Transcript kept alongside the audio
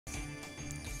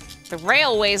The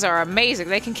railways are amazing.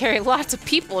 They can carry lots of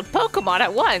people and Pokemon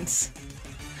at once.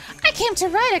 I came to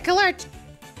ride a Galar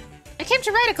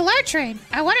train.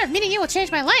 I wonder if meeting you will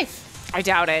change my life. I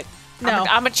doubt it. No.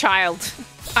 I'm a child.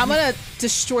 I'm gonna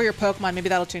destroy your Pokemon. Maybe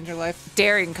that'll change your life.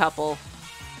 Daring couple.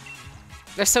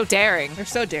 They're so daring. They're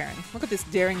so daring. Look at this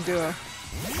daring duo.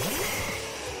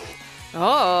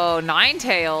 Oh,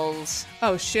 Ninetales.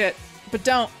 Oh shit! But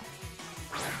don't.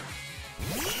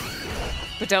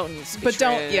 But don't needs to be But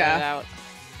don't. traded Yeah.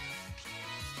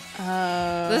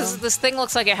 out. This thing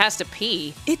looks like it has to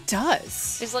pee. It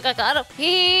does. It's like I gotta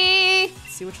pee.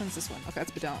 Let's see which one's this one. Okay,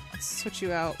 that's Badont. Let's switch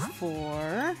you out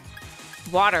for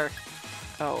Water.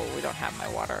 Oh, we don't have my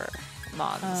water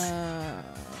mons.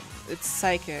 it's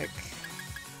Psychic.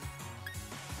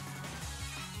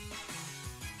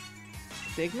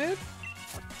 Big Mood?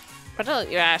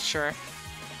 Yeah, sure.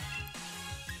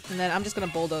 And then I'm just gonna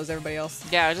bulldoze everybody else.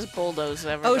 Yeah, just bulldoze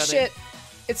everybody. Oh shit!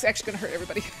 It's actually gonna hurt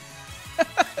everybody.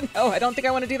 No, I don't think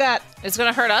I want to do that. It's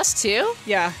gonna hurt us too?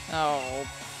 Yeah. Oh,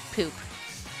 poop.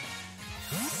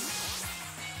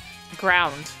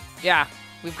 Ground. Yeah,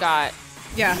 we've got...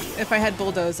 Yeah, if I had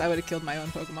bulldoze, I would have killed my own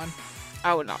Pokemon.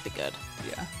 I would not be good.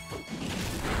 Yeah.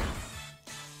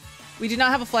 We do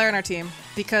not have a flyer on our team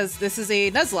because this is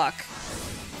a Nuzlocke.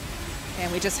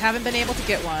 And we just haven't been able to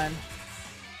get one.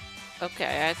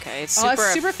 Okay, okay. It's Oh, super,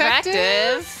 it's super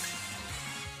effective.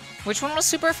 Which one was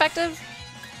super effective?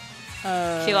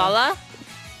 Kilala?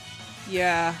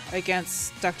 Yeah,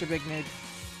 against Dr. Big Mood.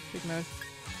 Big Mood.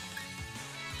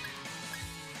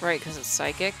 Right, because it's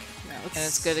psychic. Yeah, And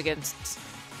it's good against...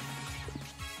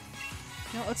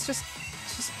 No, let's just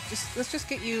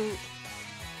get you.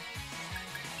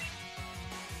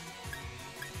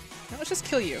 No, let's just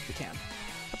kill you if we can.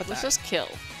 How about Let's that? just kill.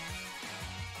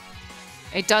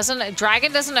 It doesn't...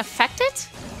 Dragon doesn't affect it?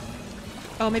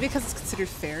 Oh, maybe because it's considered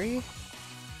fairy?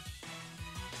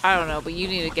 I don't know, but you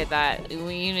need to get that... You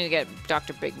need to get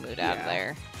Dr. Big Mood out of Yeah.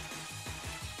 there.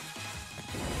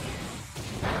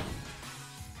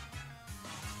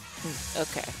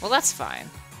 Okay, well that's fine.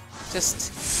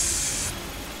 Just...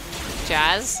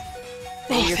 Jazz?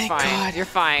 Oh, You're thank fine. God. You're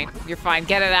fine. You're fine.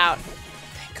 Get it out.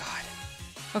 Thank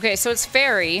God. Okay, so it's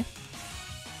fairy.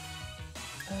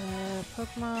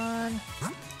 Pokemon.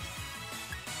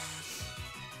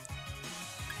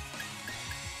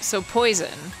 So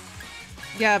poison.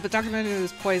 Yeah, but Dr. Big Mood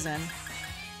is poison.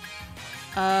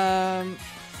 Oh.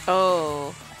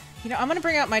 You know, I'm gonna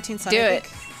bring out my Teen Sun. Do I it.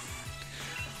 think.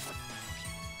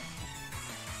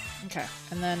 Okay,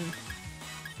 and then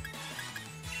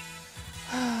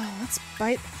let's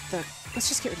bite the. Let's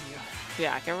just get rid of you.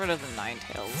 Yeah, get rid of the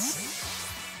Ninetales.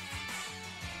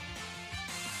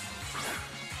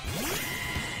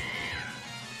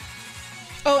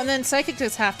 Oh, and then Psychic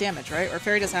does half damage, right? Or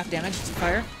Fairy does half damage to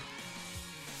fire.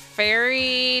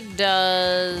 Fairy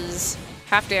does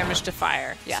half damage to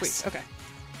fire. Yes. Sweet. Okay.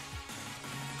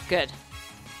 Good.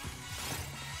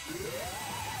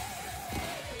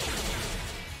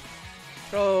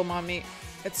 Oh, Mommy.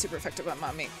 It's super effective on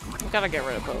Mommy. We gotta get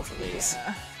rid of both of these.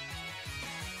 Yeah.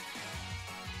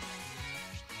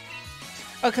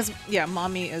 Oh, because, yeah,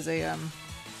 Mommy is a,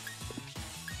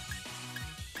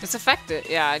 It's effective.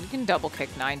 Yeah, you can double kick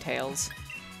Ninetales.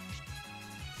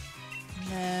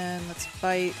 And then let's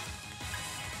bite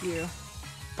you.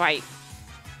 Bite.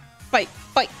 Bite!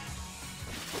 Bite!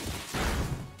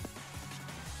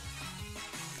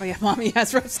 Oh yeah, Mommy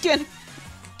has rough skin.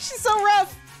 She's so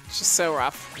rough! She's so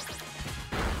rough.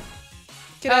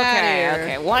 Get out of Okay, here.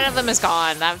 okay. One of them is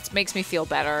gone. That makes me feel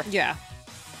better. Yeah.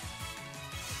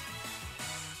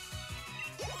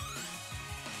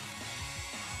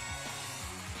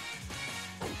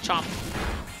 Chomp.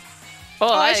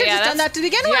 Oh, I should have yeah, just done that to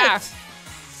begin yeah. with!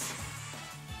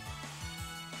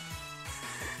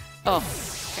 Oh,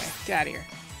 Okay, get out of here.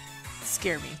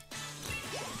 Scare me.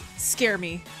 Scare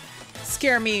me.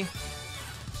 Scare me.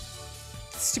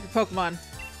 Stupid Pokemon.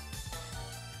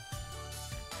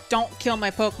 Don't kill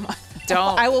my Pokemon.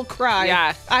 Don't. I will cry.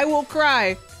 Yeah. I will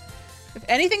cry. If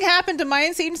anything happened to my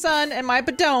insane son and my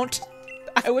Badont,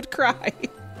 I would cry.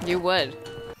 you would.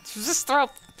 Just throw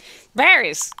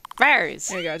berries. Berries.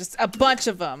 There you go. Just a bunch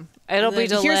of them. It'll And be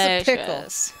then delicious. Here's a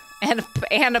pickle.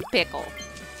 And a pickle.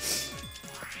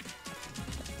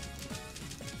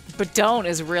 Badont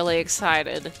is really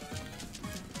excited.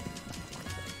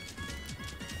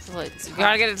 So you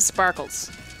gotta get it to Sparkles.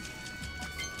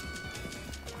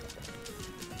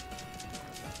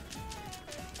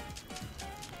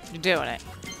 You're doing it.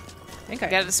 I think I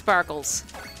Get it to Sparkles.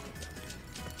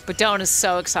 Badont is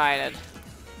so excited.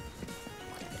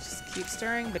 just keep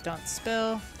stirring, but don't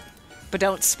spill. But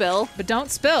don't spill. But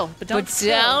don't spill. But don't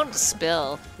spill. Don't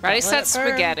spill. Ready, Don't let set, it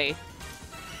burn. spaghetti.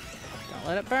 Don't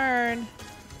let it burn.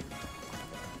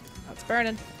 Oh, it's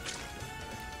burning.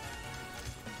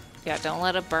 Yeah, don't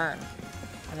let it burn.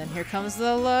 And then here comes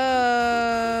the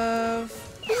love.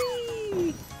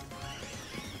 Whee!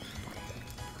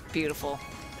 Beautiful.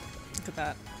 Look at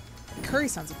that. Curry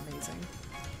sounds amazing.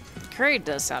 Curry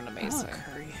does sound I amazing. want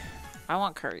curry. I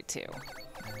want curry too. All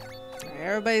right,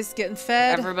 everybody's getting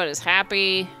fed. Everybody's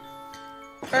happy.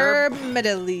 Herb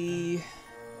medley.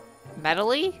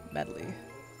 Medley? Medley.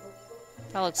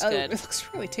 That looks Oh, good. it looks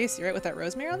really tasty, right? With that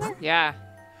rosemary on there? Yeah.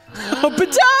 Oh,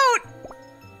 but don't!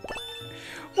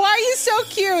 Why are you so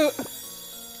cute?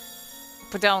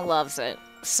 Padone loves it.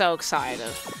 So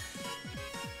excited.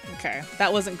 Okay,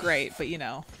 that wasn't great, but you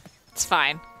know. It's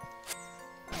fine.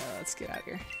 Let's get out of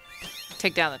here.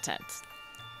 Take down the tents.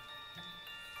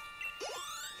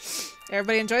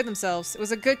 Everybody enjoyed themselves. It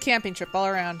was a good camping trip all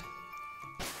around.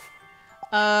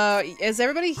 Is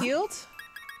everybody healed?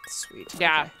 Sweet.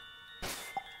 Yeah. Okay.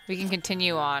 We can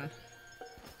continue on. All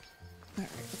right,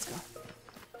 let's go.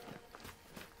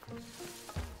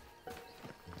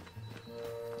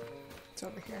 It's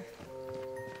over here.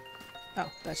 Oh,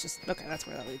 that's just okay. That's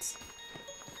where that leads.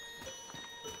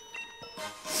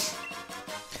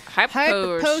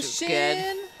 Hyper potion.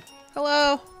 Good.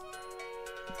 Hello.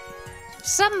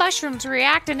 Some mushrooms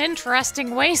react in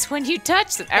interesting ways when you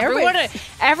touch them. Everyone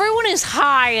is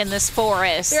high in this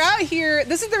forest. They're out here.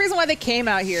 This is the reason why they came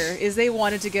out here. Is they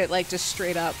wanted to get like just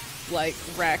straight up like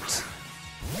wrecked.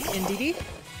 Indeedy.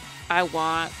 I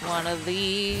want one of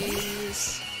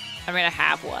these. I mean, I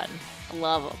have one. I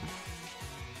love them.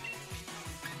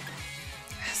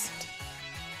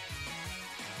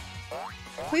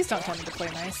 Please don't tell me to play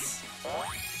nice.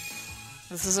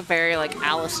 This is a very like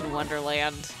Alice in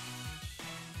Wonderland.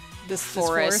 This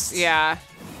Forest. Yeah.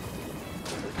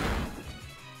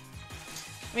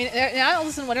 I mean, in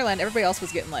Alice in Wonderland, everybody else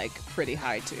was getting like pretty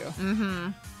high too. Mm-hmm.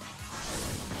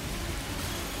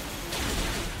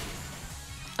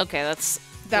 Okay,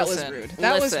 that was rude.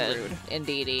 That was rude.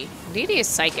 Indeedy. Indeedy is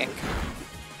psychic.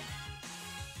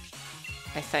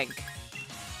 I think.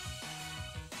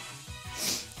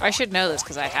 I should know this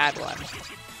because I had one.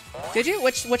 Did you?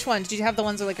 Which one? Did you have the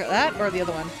ones like that or the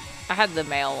other one? I had the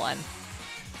male one.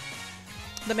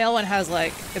 The male one has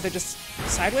like, is it just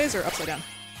sideways or upside down?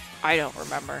 I don't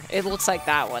remember. It looks like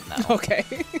that one though. Okay.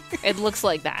 It looks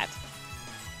like that.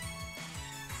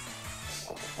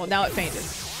 Well, now it fainted.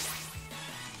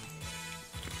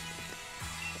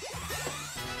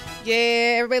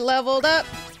 Yeah, everybody leveled up.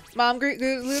 Mom grew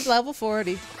level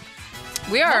 40.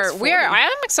 We are. That's 40. I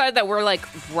am excited that we're like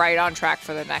right on track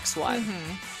for the next one.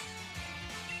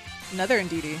 Another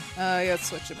Indeedy. Yeah, let's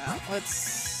switch them out.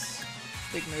 Let's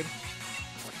big mood.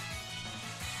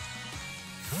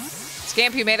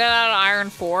 Scamp, you made it out of Iron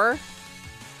 4.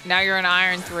 Now you're in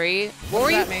Iron 3. What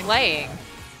were you playing?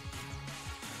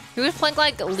 He was playing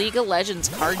like a League of Legends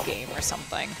card game or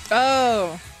something.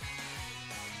 Oh.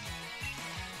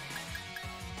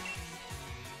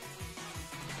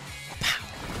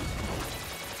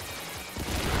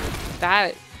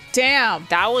 That Damn.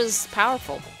 that was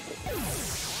powerful.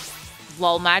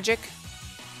 Lol magic.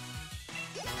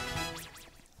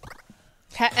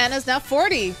 Anna's now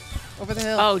 40 over the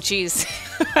hill. Oh jeez.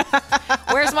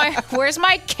 Where's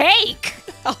my cake?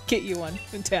 I'll get you one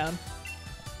in town.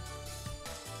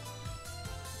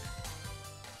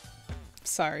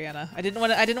 Sorry, Anna. I didn't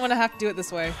want to have to do it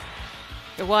this way.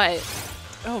 What?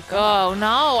 Oh god. Oh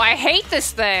no, I hate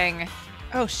this thing.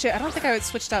 Oh shit. I don't think I would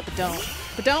switched out, but don't.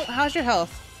 But don't. How's your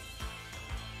health?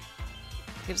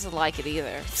 He doesn't like it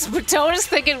either. Badone is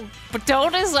thinking.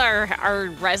 Badone is our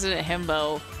resident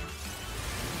himbo.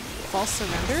 False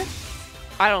surrender?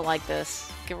 I don't like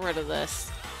this. Get rid of this.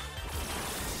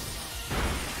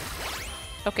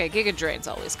 Okay, Giga Drain's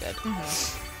always good.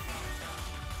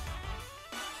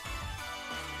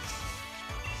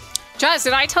 Jazz,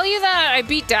 did I tell you that I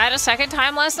beat Dad a second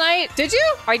time last night? Did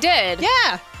you? I did.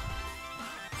 Yeah.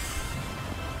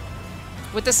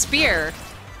 With the spear.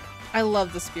 I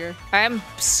love the spear. I am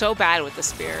so bad with the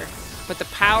spear. But the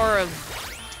power of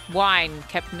wine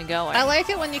kept me going. I like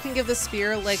it when you can give the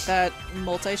spear like that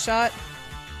multi-shot.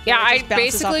 Yeah, where it I just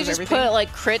bounces off basically of just everything. put like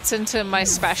crits into my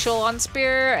special on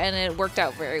spear and it worked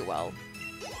out very well.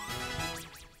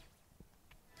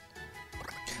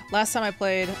 Last time I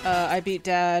played, I beat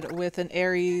Dad with an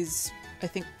Ares, I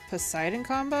think, Poseidon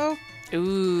combo.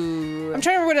 Ooh. I'm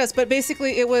trying to remember what it is, but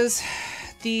basically it was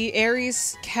the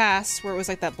Ares cast where it was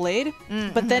like that blade,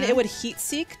 but then it would heat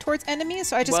seek towards enemies,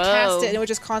 so I just cast it and it would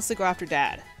just constantly go after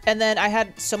Dad. And then I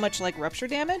had so much like rupture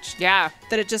damage Yeah.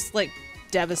 that it just like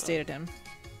devastated him.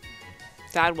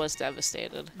 Dad was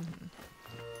devastated.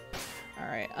 All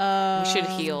right. We should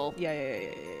heal. Yeah.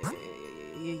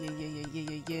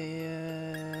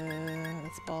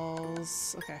 That's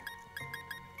balls. Okay.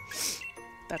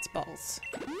 That's balls.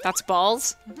 That's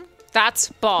balls? That's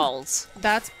balls.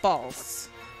 That's balls.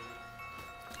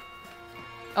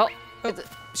 Oh.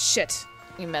 Shit.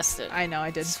 You missed it. I know,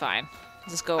 I did. It's fine.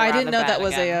 Just go around I didn't know that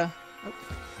was again.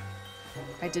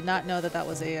 I did not know that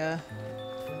was a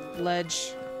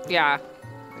ledge. Yeah.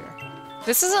 There.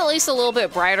 This is at least a little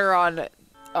bit brighter on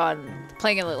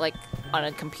playing it like on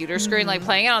a computer screen. Like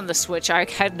playing it on the Switch, I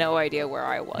had no idea where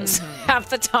I was half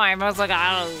the time. I was like,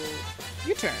 I don't.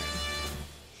 Your turn.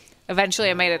 Eventually,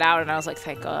 I made it out, and I was like,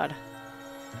 thank God.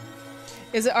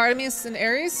 Is it Artemis and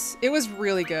Ares? It was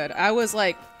really good. I was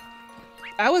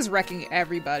wrecking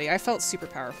everybody. I felt super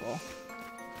powerful.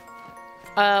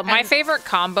 My favorite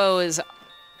combo is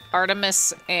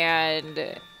Artemis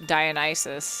and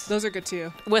Dionysus. Those are good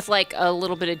too. With like a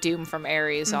little bit of Doom from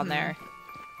Ares on there.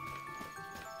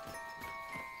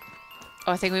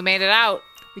 Oh, I think we made it out.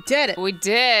 We did it. We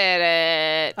did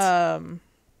it.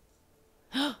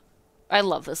 I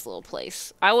love this little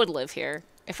place. I would live here.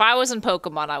 If I was in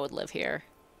Pokemon, I would live here.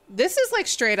 This is like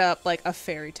straight up like a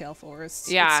fairy tale forest.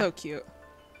 Yeah. It's so cute.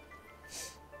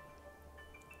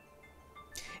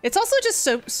 It's also just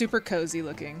so super cozy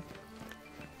looking.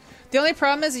 The only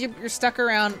problem is you're stuck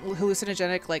around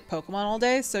hallucinogenic like Pokemon all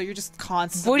day, so you're just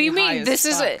constantly. What do you high mean? as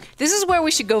fuck. This is where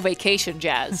we should go vacation,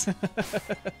 Jazz.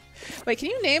 Wait, can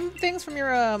you name things from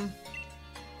your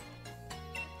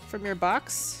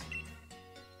box?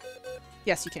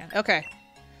 Yes, you can. Okay.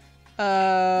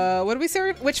 What do we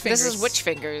say? Witch fingers. This is Witch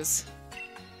Fingers.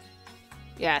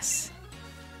 Yes.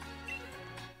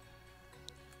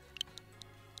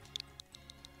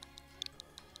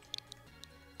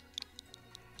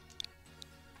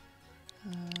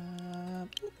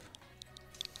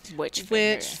 Witch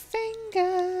fingers.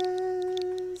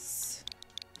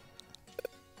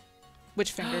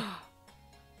 Which finger?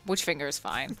 Which finger is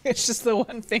fine. It's just the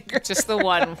one finger. Just the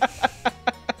one.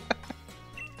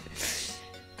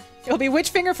 It'll be which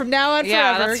finger from now on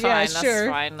yeah, forever. That's fine. Yeah, that's sure.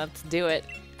 fine. Let's do it.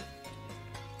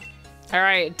 All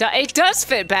right. It does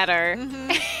fit better.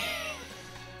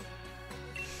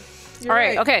 All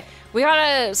right. Okay. We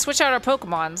gotta switch out our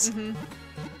Pokemons.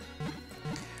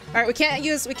 All right. We can't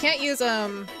use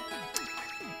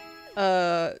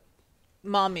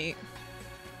Mommy.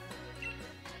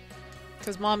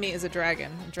 Because Mommy is a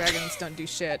dragon. And dragons don't do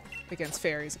shit against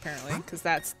fairies, apparently. Because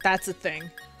that's a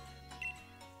thing.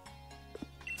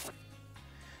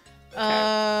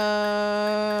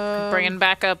 Bringing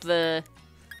back up the...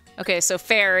 Okay, so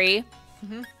fairy.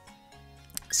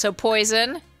 So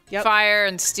poison, fire,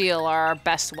 and steel are our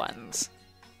best ones.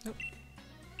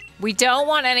 We don't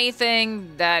want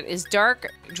anything that is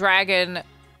dark dragon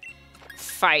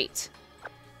fight.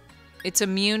 It's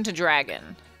immune to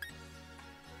dragon.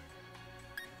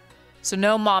 So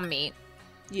no mom meat.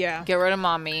 Yeah. Get rid of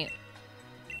mom meat.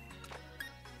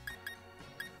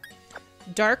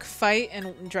 Dark fight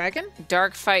and dragon?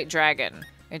 Dark fight dragon.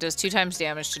 It does 2 times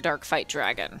damage to dark fight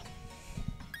dragon.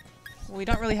 Well, we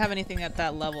don't really have anything at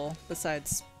that level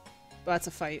besides... Well, that's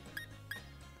a fight.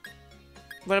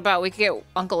 What about we could get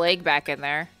Uncle Egg back in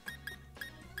there?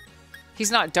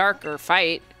 He's not dark or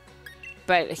fight,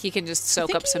 but he can just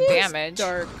soak up some damage.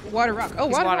 Dark. Water rock. Oh,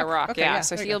 He's water rock. Okay, yeah,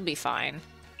 so he'll be fine.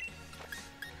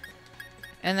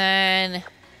 And then...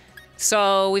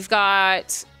 So we've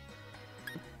got...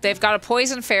 They've got a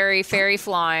poison fairy, fairy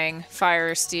flying,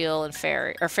 fire steel, and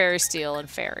fairy, or fairy steel and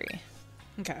fairy.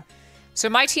 Okay. So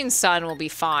my teen son will be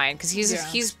fine because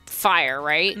he's fire,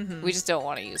 right? We just don't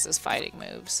want to use his fighting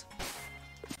moves.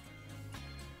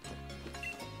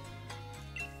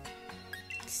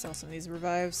 Sell some of these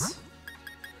revives.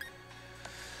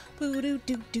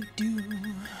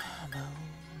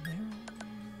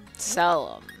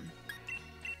 Sell them.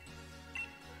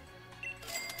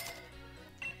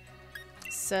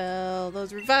 Sell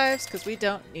those revives because we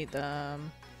don't need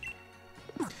them.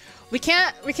 We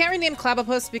can't rename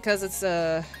Clavopus because it's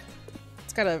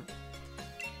got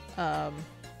a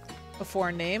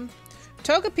foreign name.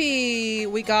 Togepi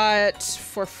we got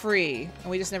for free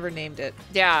and we just never named it.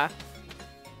 Yeah.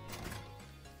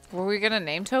 Were we gonna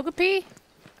name Togepi?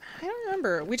 I don't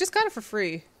remember. We just got it for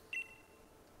free.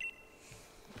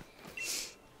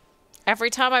 Every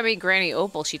time I meet Granny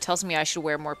Opal, she tells me I should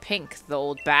wear more pink, the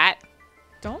old bat.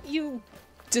 Don't you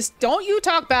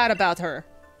talk bad about her.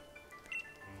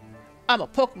 I'm a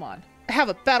Pokemon. Have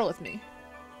a battle with me.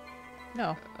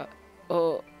 No.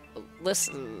 Oh,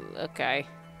 listen, okay.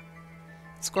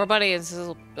 Score Buddy and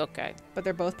Sizzle. Okay. But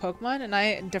they're both Pokemon, and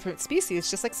I different species,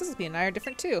 just like Sizzlepea and I are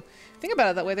different too. Think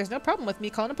about it that way. There's no problem with me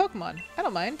calling a Pokemon. I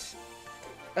don't mind.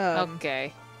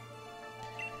 Okay.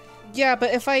 Yeah,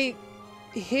 but if I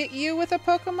hit you with a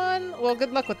Pokemon, well,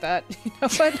 good luck with that. You know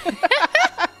what?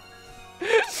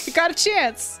 You got a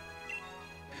chance.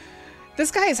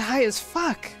 This guy is high as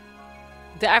fuck.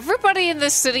 Everybody in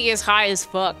this city is high as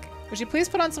fuck. Would you please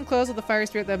put on some clothes with the fire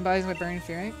spirit that embodies my burning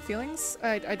feelings?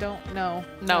 I don't know.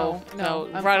 No.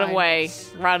 I'm Run fine. away.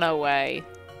 Run away.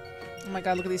 Oh my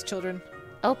god, look at these children.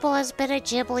 Opal has been a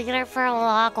gym leader for a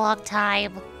long, long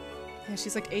time. Yeah,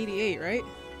 she's like 88, right?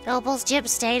 Opal's gym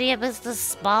stadium is the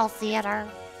small theater.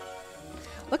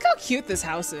 Look how cute this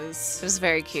house is. This is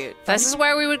very cute. This is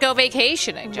where we would go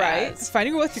vacationing, Right? Jazz.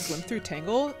 Finding a way to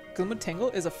Glimwood Tangle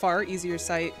is a far easier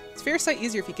sight. It's a fair sight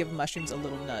easier if you give mushrooms a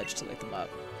little nudge to light them up.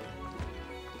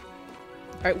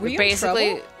 Alright, were you Basically,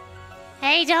 in trouble?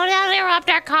 Hey, don't interrupt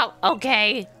our call.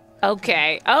 Okay.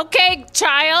 Okay,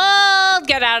 child!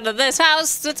 Get out of this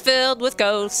house that's filled with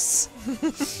ghosts.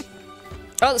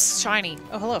 Oh, this is shiny.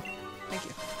 Oh, hello. Thank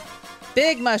you.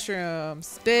 Big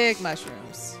mushrooms. Big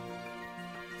mushrooms.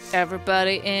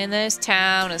 Everybody in this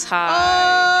town is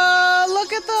high. Oh,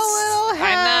 look at the little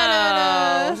head.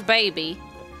 I know. Baby.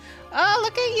 Oh,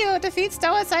 look at you. Defeat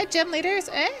Stow-Outside gym leaders.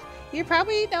 You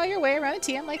probably know your way around a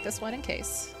TM like this one in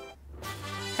case.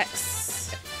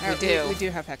 Hex. We do. We do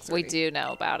have Hex We already. do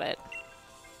know about it.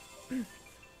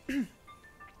 Having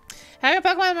a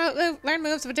Pokemon learn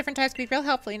moves of different types can be real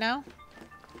helpful, you know?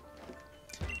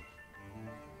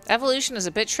 Evolution is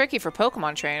a bit tricky for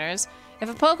Pokemon trainers. If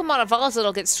a Pokemon evolves,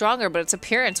 it'll get stronger, but its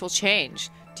appearance will change.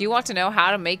 Do you want to know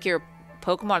how to make your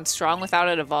Pokemon strong without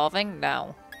it evolving?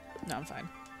 No. No, I'm fine.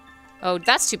 Oh,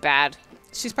 that's too bad.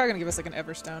 She's probably gonna give us like an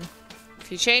Everstone.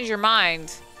 If you change your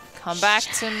mind, come back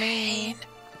to me.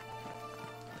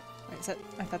 Wait, is that?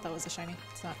 I thought that was a shiny.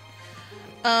 It's not.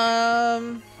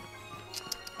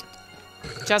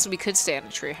 Just we could stay in a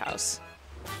treehouse.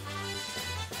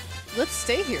 Let's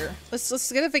stay here.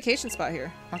 Let's get a vacation spot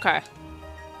here. Okay.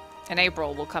 In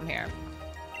April, we'll come here.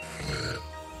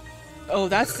 Oh,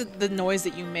 that's the noise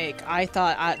that you make. I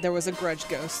thought there was a grudge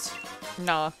ghost.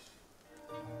 No.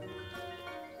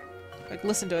 Like,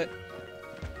 listen to it.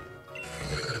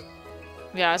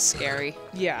 Yeah, it's scary.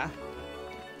 Yeah.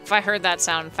 If I heard that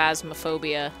sound,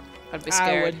 phasmophobia, I'd be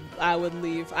scared. I would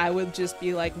leave. I would just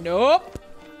be like, nope.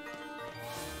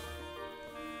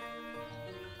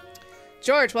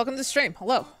 George, welcome to the stream.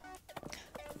 Hello.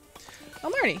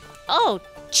 Oh, Marnie. Oh,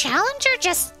 Challenger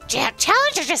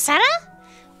Jacetta?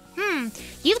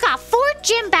 You've got 4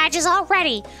 gym badges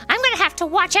already. I'm gonna have to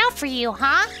watch out for you,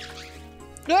 huh?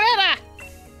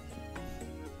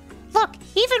 Look,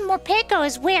 even Morpeko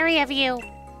is wary of you.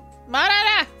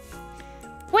 Marana.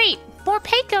 Wait,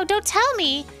 Morpeko, don't tell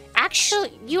me.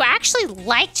 You actually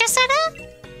like Jacetta?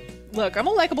 Look, I'm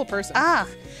a likable person. Ugh,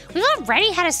 we've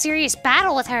already had a serious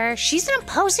battle with her. She's an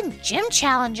imposing gym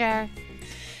challenger.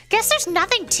 Guess there's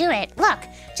nothing to it. Look,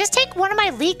 just take one of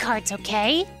my league cards,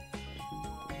 okay?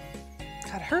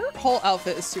 God, her whole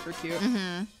outfit is super cute.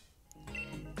 Mm-hmm.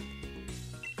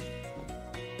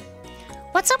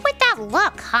 What's up with that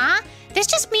look, huh? This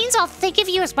just means I'll think of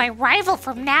you as my rival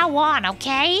from now on,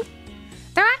 okay?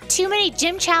 There aren't too many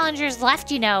gym challengers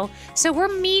left, you know, so we're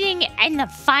meeting in the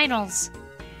finals.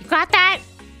 You got that?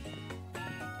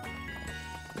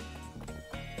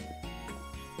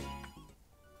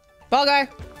 Ball guy.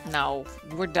 No,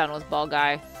 we're done with Ball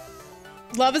Guy.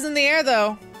 Love is in the air,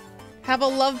 though. Have a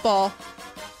love ball.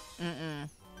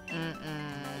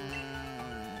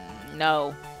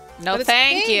 No. No, But it's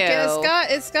thank pink, you.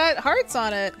 and it's got hearts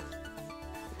on it.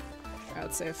 Alright,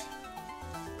 let's save.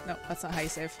 No, that's not how you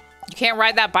save. You can't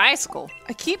ride that bicycle.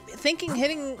 I keep thinking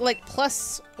hitting like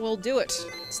plus will do it.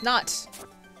 It's not.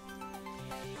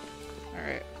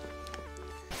 Alright.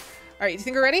 Alright, you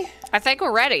think we're ready? I think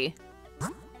we're ready.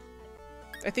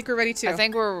 I think we're ready too. I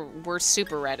think we're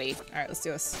super ready. Alright, let's do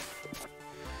this.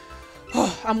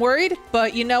 I'm worried,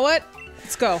 but you know what?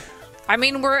 Let's go. I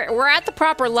mean, we're at the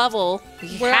proper level.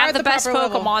 We We're have at the the best proper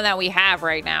Pokemon level. that we have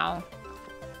right now.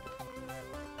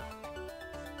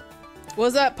 What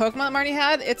was that Pokemon that Marnie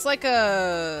had? It's like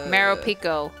a...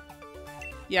 Maripico.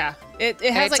 Yeah. It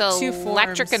has It's like 2 forms.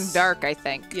 electric and dark, I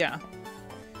think. Yeah.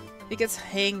 It gets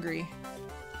hangry.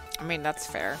 I mean, that's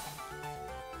fair.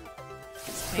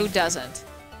 Who doesn't?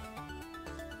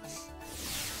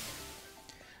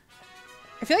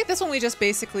 I feel like this one we just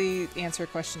basically answer a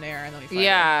questionnaire and then we fight her.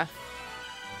 Yeah.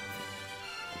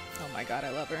 Oh my god,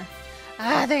 I love her.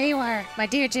 Ah, there you are, my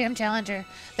dear gym challenger.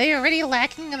 Though you're already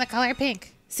lacking in the color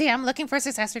pink. See, I'm looking for a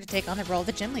successor to take on the role of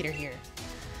the gym leader here.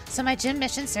 So my gym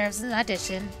mission serves as an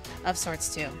audition of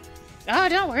sorts too. Oh,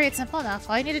 don't worry, it's simple enough.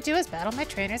 All you need to do is battle my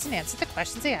trainers and answer the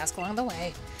questions they ask along the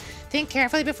way. Think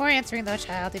carefully before answering, though,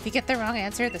 child. If you get the wrong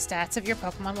answer, the stats of your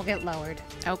Pokemon will get lowered.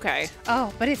 Okay.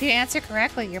 Oh, but if you answer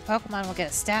correctly, your Pokemon will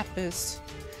get a stat boost.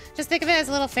 Just think of it as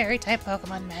a little fairy-type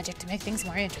Pokemon magic to make things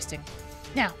more interesting.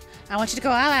 Now, I want you to go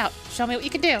all out. Show me what you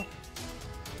can do.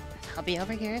 I'll be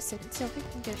over here sitting Sylvie.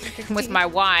 With my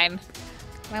wine.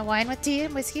 My wine with tea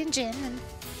and whiskey and gin and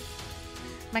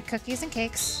my cookies and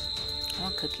cakes. I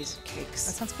want cookies and cakes.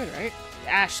 That sounds good, right?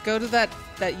 Ash, go to that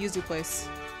yuzu place.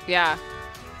 Yeah.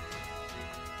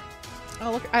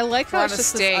 Oh, look. I like how We're it's on a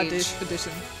just stage. this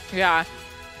audition. Yeah.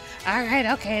 All right,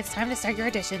 okay, it's time to start your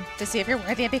audition to see if you're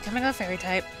worthy of becoming a fairy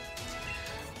type.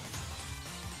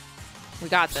 We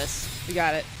got this. We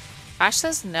got it. Ash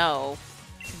says no.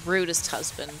 Rudest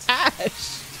husband.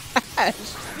 Ash!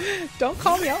 Ash! Don't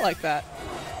call me out like that.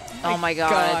 Oh my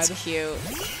god, it's cute.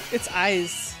 Its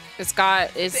eyes. It's got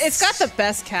the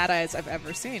best cat eyes I've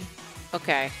ever seen.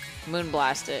 Okay.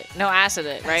 Moonblast it. No, acid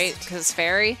it, right? Because it's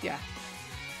fairy? Yeah.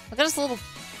 Look at his little,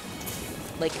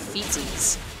 like,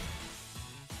 feetsies.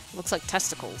 Looks like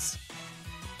testicles.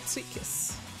 Sweet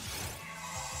kiss.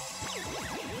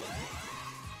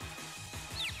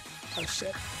 Oh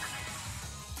shit.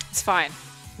 It's fine.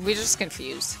 We're just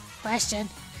confused. Question.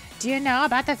 Do you know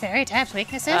about the fairy type's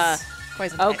weaknesses?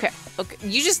 Poison type. Okay. Okay.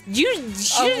 You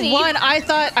didn't One, I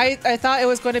thought it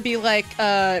was going to be like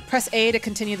press A to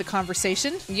continue the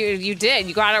conversation. You did.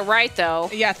 You got it right though.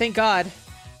 Yeah, thank God.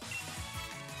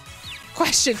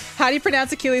 Question: how do you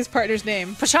pronounce Achilles' partner's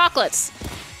name? For chocolates.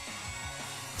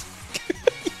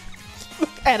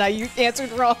 Anna, you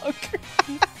answered wrong.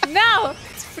 No,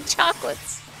 it's for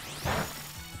chocolates.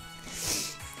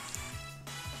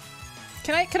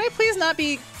 Can I please not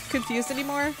be confused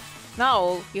anymore?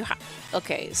 No,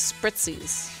 okay,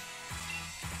 spritzies.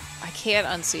 I can't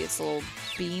unsee its little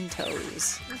bean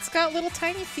toes. It's got little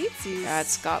tiny feetsies. Yeah,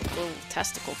 it's got little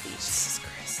testicle feet. Jesus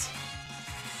Christ.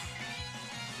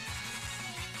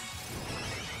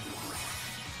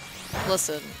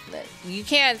 Listen, you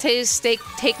can't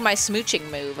take my smooching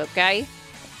move, okay?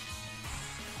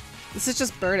 This is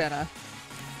just bird Anna.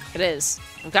 It is.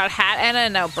 We've got hat Anna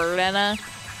and now bird Anna.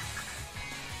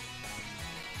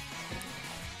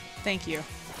 Thank you.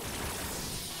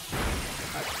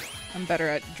 I'm better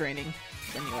at draining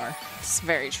than you are. It's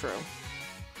very true.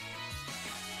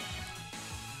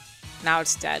 Now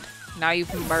it's dead. Now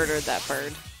you've murdered that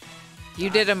bird. You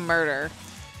did a murder.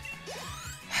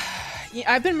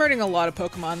 Yeah, I've been murdering a lot of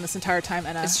Pokemon this entire time,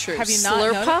 Anna. It's true. Have you not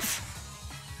Slurpuff?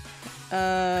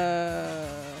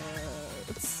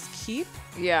 Let's keep.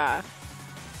 Yeah.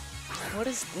 What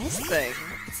is this thing?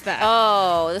 It's that.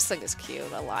 Oh, this thing is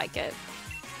cute. I like it.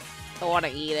 I want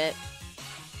to eat it.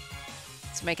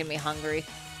 It's making me hungry.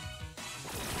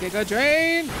 Giga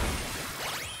Drain!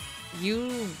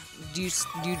 You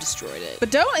destroyed it.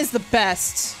 Badone is the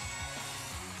best.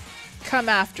 Come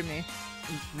after me.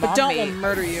 Badone will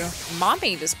murder you.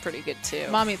 Mommy is pretty good too.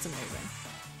 Mommy's amazing.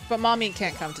 But Mommy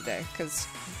can't come today because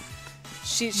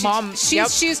she's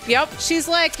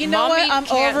like, you know Mommy what? I'm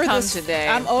can't over come this today.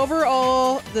 I'm over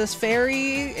all this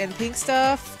fairy and pink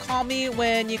stuff. Call me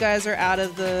when you guys are out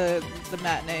of the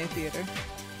matinee theater.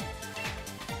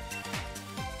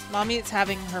 Mommy is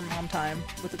having her mom time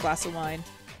with a glass of wine.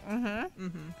 I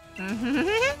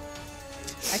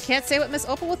can't say what Miss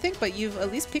Opal will think, but you've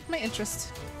at least piqued my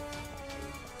interest.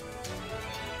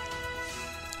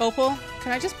 Opal,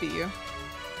 can I just be you?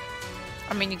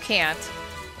 I mean, you can't.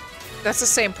 That's the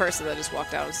same person that just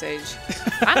walked out on stage.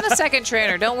 I'm the second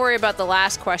trainer. Don't worry about the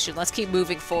last question. Let's keep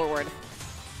moving forward.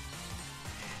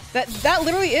 That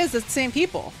literally is the same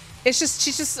people. It's just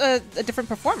she's just a different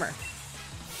performer.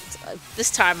 This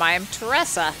time I am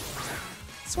Teresa.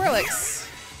 Swirlix.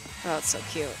 Oh, it's so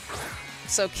cute.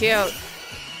 So cute.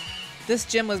 This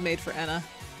gym was made for Anna.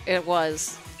 It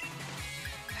was.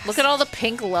 Look at all the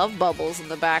pink love bubbles in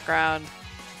the background.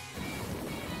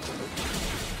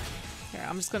 Here,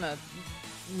 I'm just gonna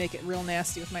make it real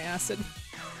nasty with my acid.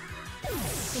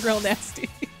 Real nasty.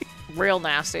 Real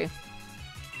nasty.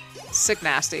 Sick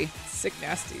nasty. Sick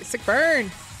nasty. Sick burn.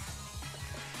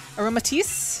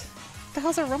 Aromatisse? What the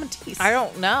hell's Aromatisse? I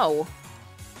don't know.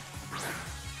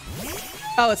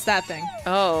 Oh, it's that thing.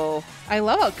 Oh. I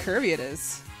love how curvy it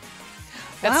is.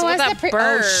 That's what that bird.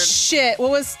 Oh, shit.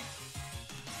 What was...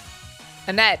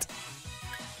 Annette.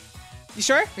 You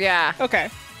sure? Yeah. Okay.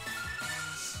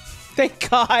 Thank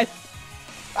God.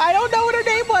 I don't know what her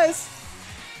name was.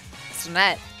 It's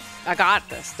Annette. I got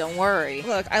this. Don't worry.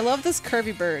 Look, I love this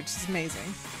curvy bird. She's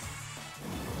amazing.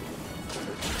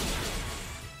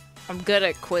 I'm good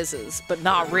at quizzes, but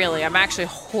not really. I'm actually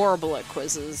horrible at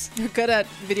quizzes. You're good at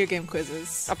video game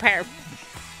quizzes. Apparently.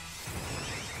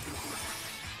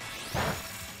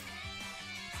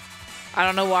 I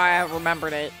don't know why I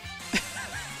remembered it.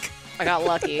 I got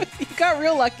lucky. You got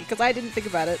real lucky because I didn't think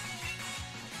about it.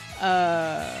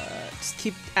 Just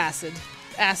keep acid.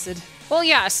 Acid. Well,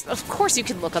 yes, of course you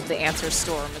can look up the answer,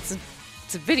 Storm. It's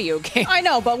a video game. I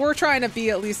know, but we're trying to be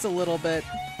at least a little bit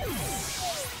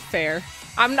fair.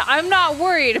 I'm not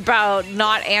worried about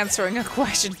not answering a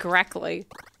question correctly.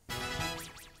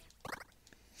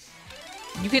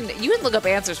 You can look up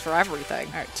answers for everything.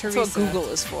 All right, That's Teresa. what Google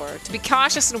is for. To be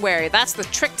cautious and wary. That's the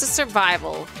trick to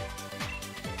survival.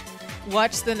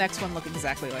 Watch the next one look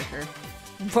exactly like her.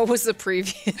 What was the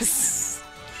previous?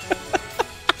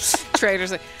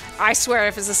 Traders. I swear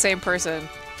if it's the same person.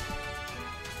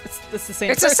 It's the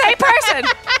same It's person. the same person!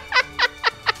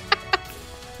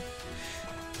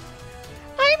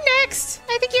 I'm next.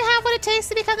 I think you have what it takes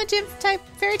to become the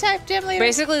fairy type gym leader.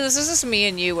 Basically, this is just me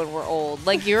and you when we're old.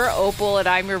 Like, you're Opal and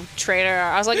I'm your trainer.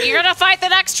 I was like, you're gonna fight the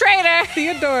next trainer!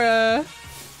 Theodora.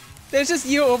 There's just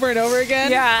you over and over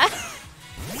again. Yeah.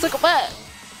 It's like, what?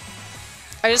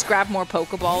 I just grabbed more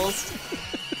Pokeballs.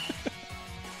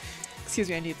 Excuse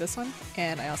me, I need this one.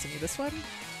 And I also need this one.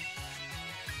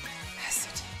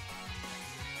 Acid.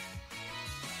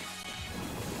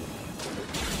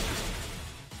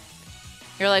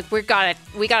 You're like, we gotta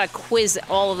quiz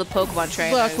all of the Pokemon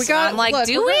trainers. Look, we And got. I'm like, look,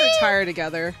 do we're we? gonna retire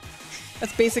together.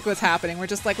 That's basically what's happening. We're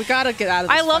just like, we gotta get out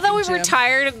of this I love that we fucking gym.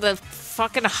 retired in the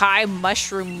fucking high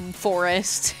mushroom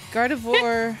forest.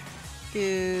 Gardevoir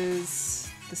is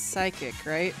the psychic,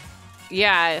 right?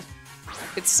 Yeah.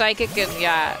 It's psychic and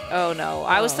yeah. Oh no.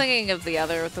 I was Oh. thinking of the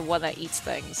one that eats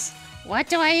things. What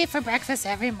do I eat for breakfast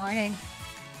every morning?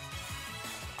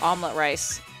 Omelet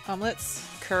rice. Omelets.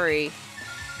 Curry.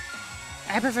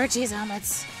 I prefer cheese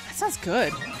omelets. That sounds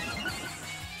good.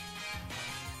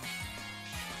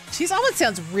 Cheese omelet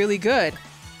sounds really good.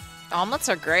 Omelets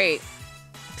are great.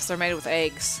 Because they're made with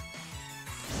eggs.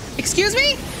 Excuse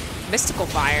me? Mystical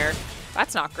fire.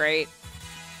 That's not great.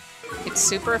 It's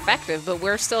super effective, but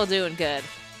we're still doing good.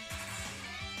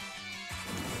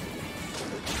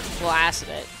 We'll acid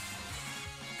it.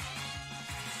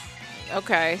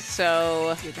 Okay,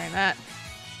 so You're doing that.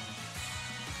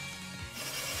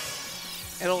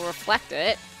 it'll reflect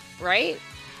it, right?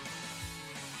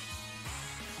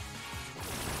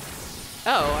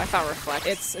 Oh, I thought reflect.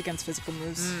 It's against physical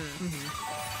moves.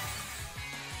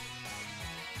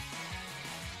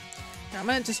 Here, I'm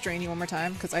gonna just drain you one more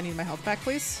time because I need my health back,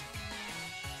 please.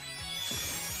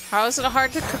 How is it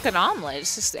hard to cook an omelet?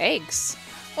 It's just eggs.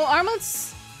 Well,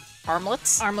 omelets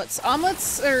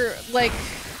are like,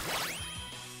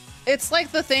 it's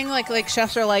like the thing like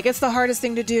chefs are like, it's the hardest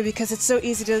thing to do because it's so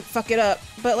easy to fuck it up.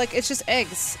 But like, it's just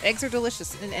eggs. Eggs are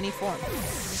delicious in any form.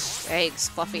 Eggs,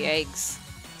 fluffy eggs.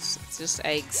 It's just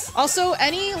eggs. Also,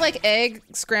 any like egg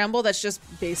scramble that's just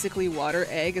basically water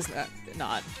egg is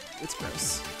not. It's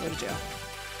gross. Go to jail.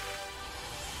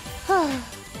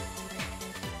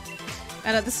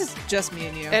 Anna, this is just me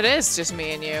and you. It is just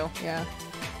me and you. Yeah.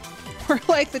 We're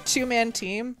like the two-man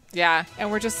team, Yeah. and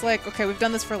we're just like, okay, we've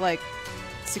done this for like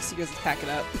 60 years. Let's pack it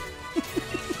up.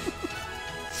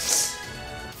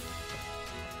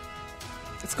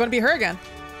 It's going to be her again.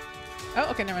 Oh,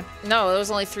 okay, never mind. No, there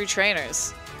was only 3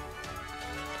 trainers.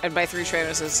 And by 3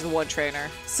 trainers, it's 1 trainer.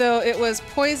 So it was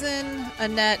Poison,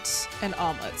 Annette, and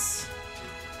Omelets.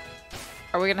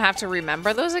 Are we gonna have to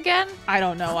remember those again? I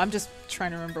don't know. I'm just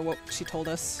trying to remember what she told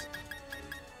us.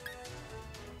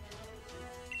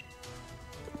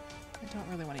 I don't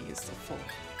really want to use the full.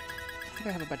 I think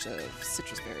I have a bunch of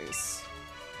citrus berries.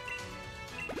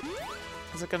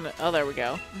 Is it gonna? Oh, there we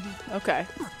go. Okay.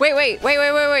 Wait.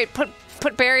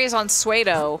 Put berries on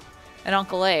Suedo and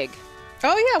Uncle Egg.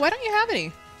 Oh yeah, why don't you have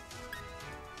any?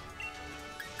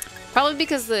 Probably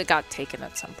because they got taken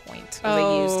at some point. Or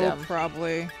they used them.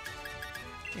 Probably.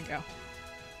 Here you go.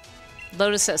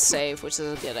 Lotus says save, which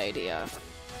is a good idea.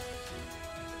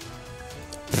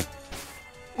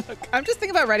 Look, I'm just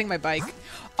thinking about riding my bike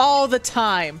all the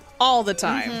time. All the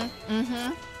time.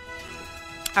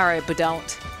 All right, but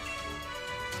don't.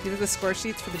 These are the score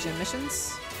sheets for the gym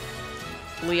missions.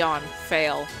 Leon,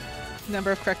 fail.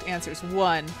 Number of correct answers: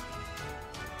 1.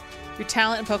 Your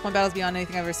talent in Pokemon battles beyond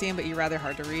anything I've ever seen, but you're rather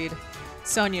hard to read.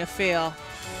 Sonia, fail.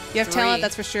 You have 3. talent,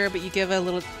 that's for sure, but you give it a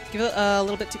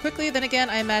little bit too quickly. Then again,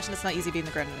 I imagine it's not easy being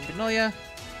the Grand Magnolia.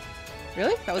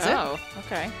 Really? That was it? Oh,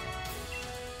 okay.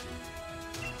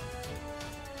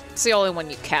 It's the only one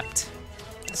you kept.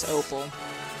 It's Opal.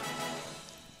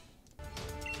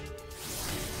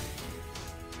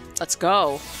 Let's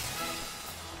go.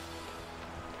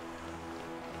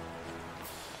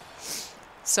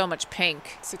 So much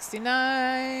pink.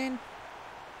 69.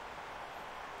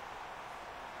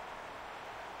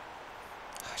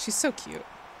 Oh, she's so cute.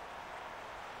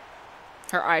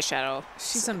 Her eyeshadow.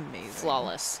 She's amazing.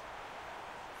 Flawless.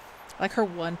 I like her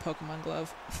one Pokemon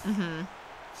glove. Mm-hmm.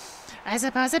 I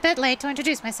suppose a bit late to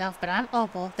introduce myself, but I'm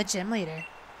Opal, the gym leader.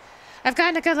 I've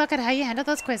gotten a good look at how you handle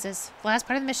those quizzes. The last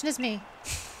part of the mission is me.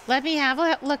 Let me have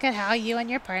a look at how you and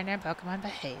your partner in Pokemon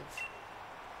behave.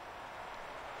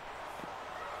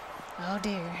 Oh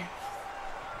dear.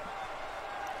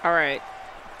 All right.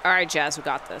 All right, Jazz, we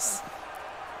got this.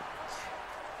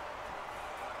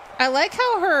 I like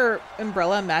how her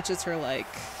umbrella matches her, like,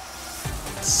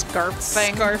 Scarf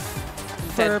thing. Scarf.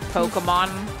 That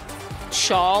Pokemon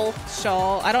shawl.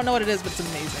 I don't know what it is, but it's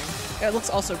amazing. It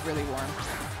looks also really warm.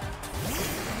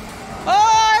 Oh,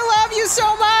 I love you so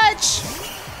much!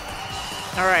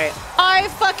 All right. I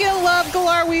fucking love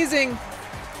Galar Weezing.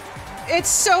 It's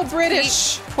so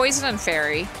British. Poison and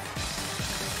Fairy.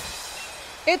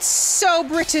 It's so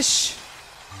British.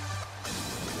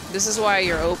 This is why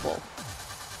you're Opal.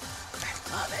 I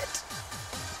love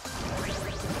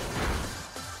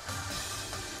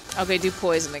it. Okay, do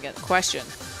Poison again. Question.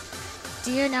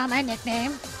 Do you know my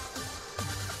nickname?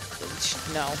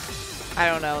 No. I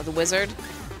don't know. The Wizard?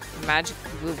 Magic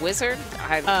Wizard? No,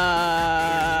 I don't know.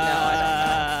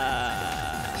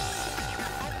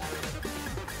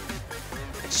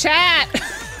 Chat!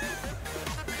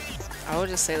 I would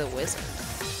just say the Wizard.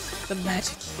 The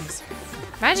Magic User.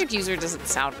 Magic User doesn't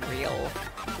sound real.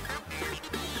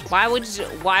 Why would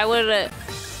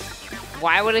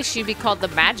she be called the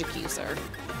Magic User?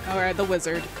 Alright, the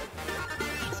Wizard.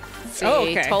 See, Oh,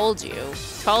 okay. Told you.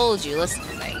 Listen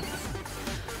to me.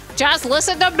 Just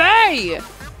listen to me!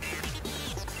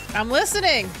 I'm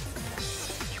listening.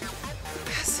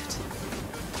 Acid.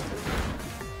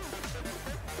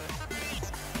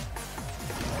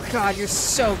 God, you're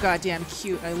so goddamn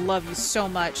cute. I love you so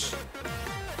much.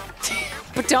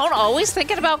 But don't always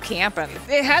thinking about camping.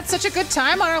 They had such a good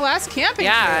time on our last camping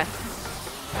Yeah. trip.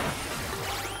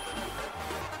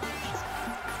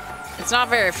 It's not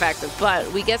very effective, but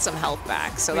we get some health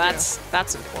back, so We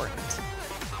that's important.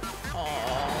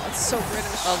 Oh, that's so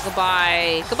British. Oh,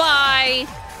 goodbye. Goodbye!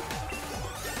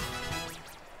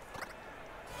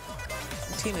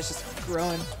 The team is just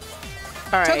growing.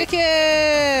 All right.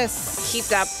 Togekiss! Keep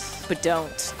that, but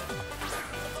don't.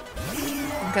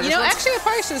 Okay, You know, actually, I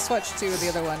probably should have switched to the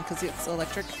other one because it's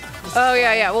electric. Oh,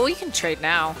 yeah, yeah. Well, we can trade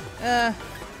now.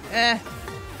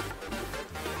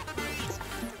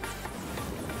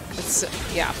 It's,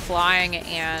 yeah, flying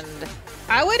and...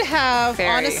 I would have, Fairy.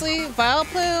 honestly,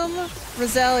 Vileplume,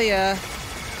 Roselia.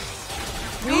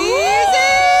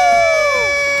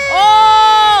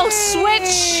 Oh,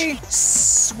 switch!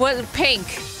 What?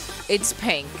 Pink. It's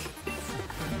pink.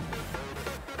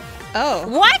 Oh.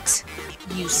 What?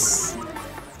 You...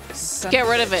 Get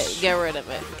rid of it. Get rid of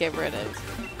it. Get rid of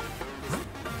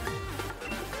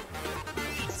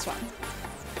it. Swap.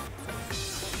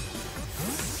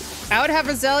 I would have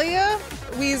Roselia,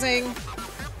 Weezing,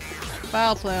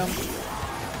 Vileplume.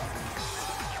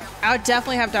 I would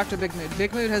definitely have Dr. Big Mood.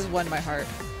 Big Mood has won my heart.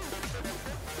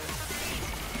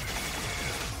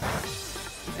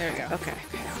 There we go. Okay.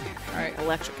 All right.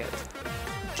 Electric it.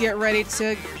 Get ready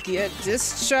to get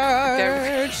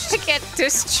discharged. Get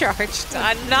discharged.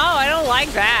 No, I don't like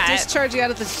that. Discharge you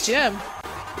out of this gym.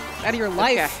 Out of your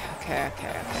life. Okay.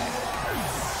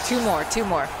 Two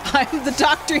more. I'm the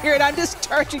doctor here and I'm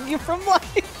discharging you from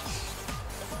life.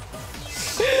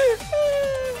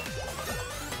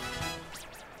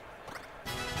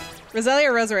 Roselia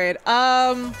or Roserade?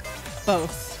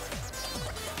 Both.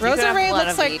 You could have Roserade one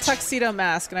looks of like each. Tuxedo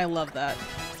Mask and I love that.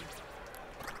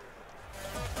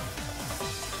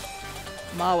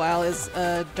 Mawile is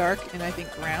dark and I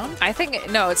think ground. I think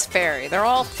no, it's fairy. They're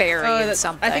all fairy and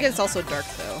something. I think it's also dark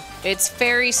though. It's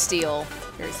fairy steel.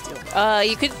 Very steel.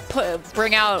 You could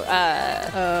bring out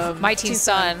My Teen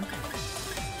Sun,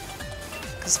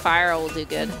 because fire will do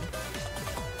good.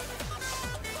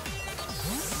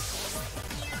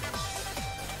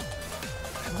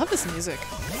 I love this music.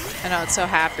 I know, it's so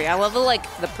happy. I love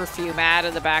the perfume ad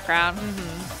in the background.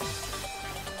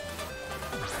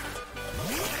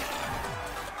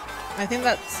 I think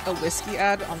that's a whiskey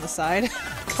ad on the side.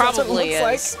 Probably that's what it is.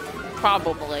 looks like.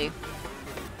 Probably.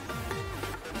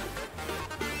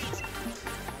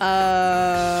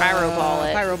 Pyroball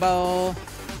it. Pyroball.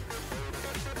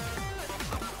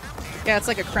 Yeah, it's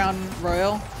like a Crown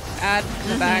Royal ad in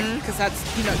the back because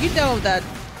that's you know that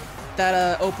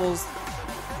Opal's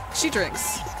she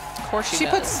drinks. Of course she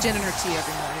does. puts gin in her tea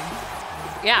every morning.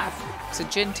 Yeah, it's a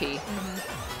gin tea.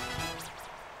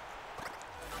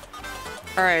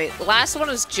 All right, last one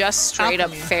is just straight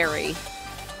Alchemy. up fairy.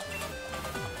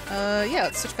 Yeah,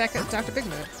 let's switch back at Dr. Big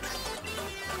Mood.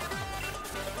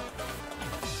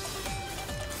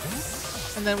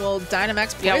 And then we'll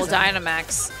Dynamax Poison. Yeah, we'll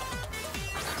Dynamax.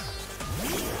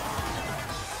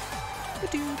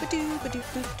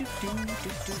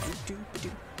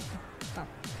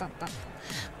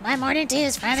 My morning tea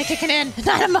is finally kicking in.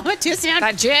 Not a moment too soon.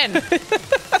 That gin.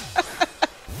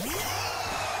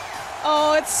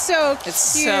 Oh, it's so cute. It's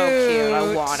so cute.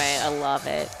 I want it. I love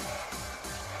it.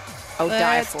 Oh,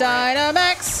 die for it.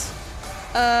 Dynamax.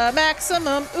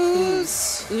 Maximum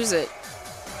ooze. Ooze it.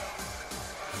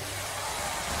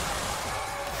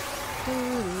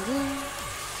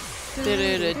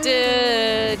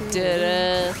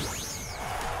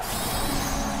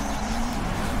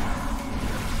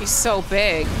 He's so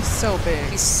big. He's so big.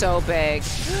 He's so big.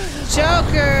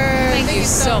 Joker! Thank you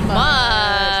so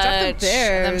much. Drop the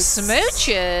bears. Them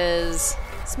smooches.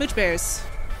 Smooch bears.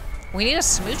 We need a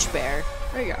smooch bear.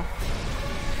 There you go.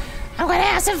 I'm gonna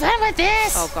have some fun with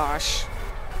this. Oh gosh.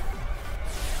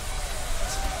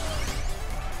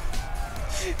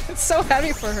 It's so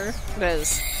heavy for her. It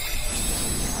is.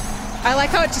 I like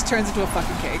how it just turns into a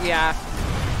fucking cake. Yeah.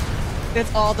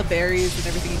 It's all the berries and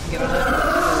everything you can get on it.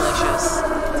 Delicious.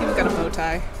 It's even got a bow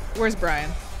tie. Where's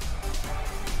Brian?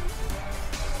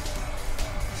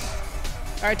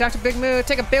 All right, Dr. Big Moo,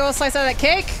 take a big old slice out of that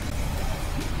cake.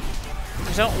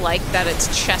 I don't like that its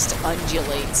chest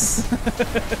undulates.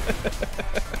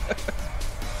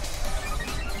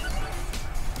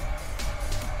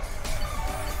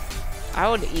 I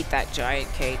would eat that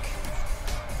giant cake.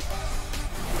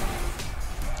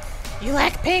 You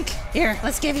like pink? Here,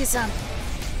 let's give you some.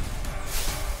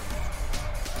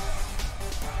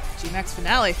 G-Max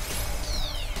finale.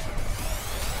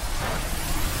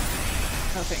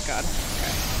 Oh, thank God.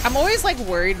 Okay. I'm always like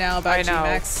worried now about I know.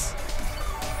 G-Max.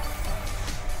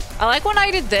 I like when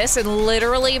I did this and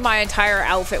literally my entire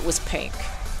outfit was pink.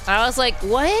 I was like,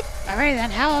 what? All right then,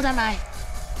 how old am I?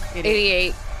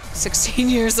 88. 16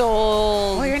 years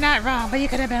old. Well, you're not wrong, but you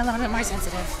could have been a little bit more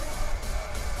sensitive.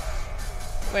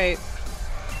 Wait.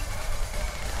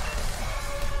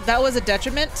 That was a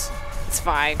detriment? It's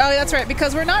fine. Oh, that's right,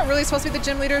 because we're not really supposed to be the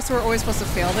gym leader, so we're always supposed to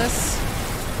fail this.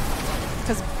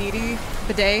 Because Beatty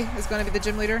Bidet is going to be the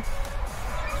gym leader.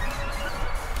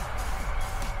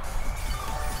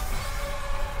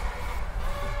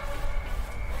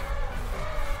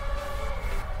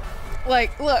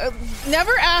 Like, look,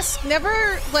 never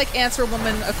like answer a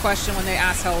woman a question when they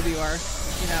ask how old you are,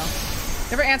 you know.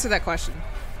 Never answer that question.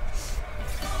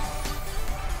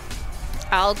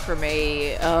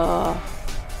 Alchemy. Oh.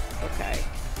 Okay.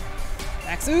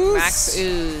 Max Ooze. Max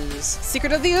Ooze.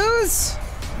 Secret of the Ooze.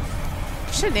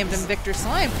 Should have named him Victor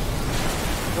Slime.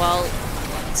 Well,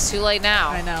 it's too late now.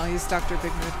 I know, he's Dr.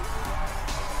 Big Mood.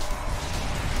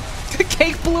 The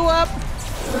cake blew up.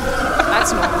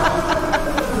 That's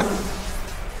normal.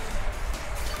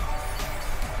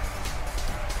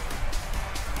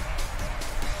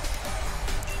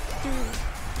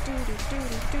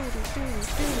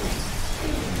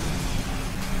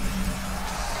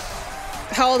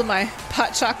 How old am I?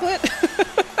 Pot chocolate?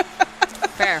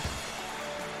 Fair.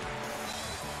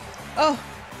 Oh.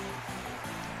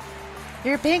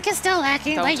 Your pink is still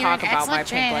lacking, Don't but you're an talk about my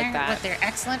excellent pink like trainer that. with their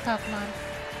excellent Pokemon.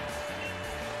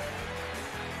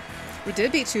 We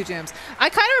did beat 2 gyms. I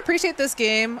kind of appreciate this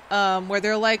game where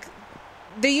they're like,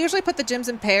 they usually put the gyms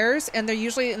in pairs and they're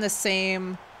usually in the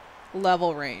same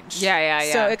level range. Yeah.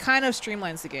 So it kind of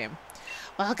streamlines the game.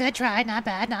 Well, good try. Not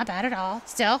bad at all.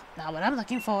 Still, not what I'm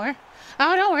looking for.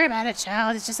 Oh, don't worry about it,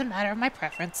 child. It's just a matter of my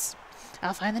preference.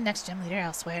 I'll find the next gym leader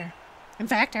elsewhere. In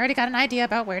fact, I already got an idea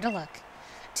about where to look.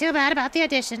 Too bad about the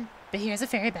audition, but here's a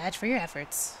fairy badge for your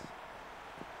efforts.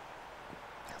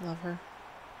 I love her.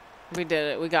 We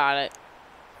did it. We got it.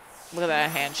 Look at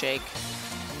that handshake.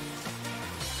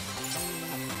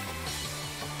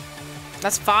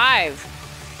 That's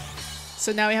 5.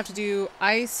 So now we have to do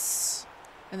ice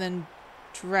and then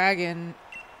dragon.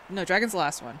 No, dragon's the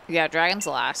last one. Yeah, dragon's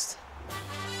last.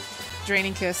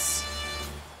 Draining kiss.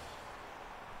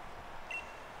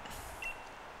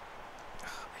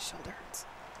 Oh, my shoulder hurts.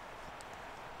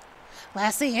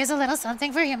 Lastly, here's a little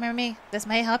something for humor me. This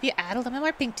may help you add a little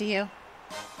more pink to you.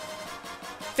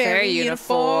 Fairy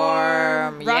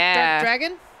uniform. Rock Yeah. Dark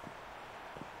Dragon.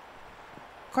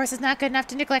 Of course, it's not good enough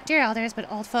to neglect your elders,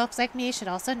 but old folks like me should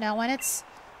also know when it's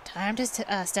time to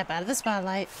step out of the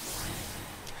spotlight.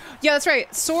 Yeah, that's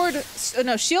right.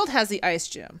 Shield has the ice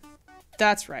gym.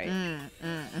 That's right.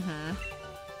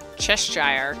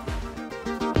 Cheshire.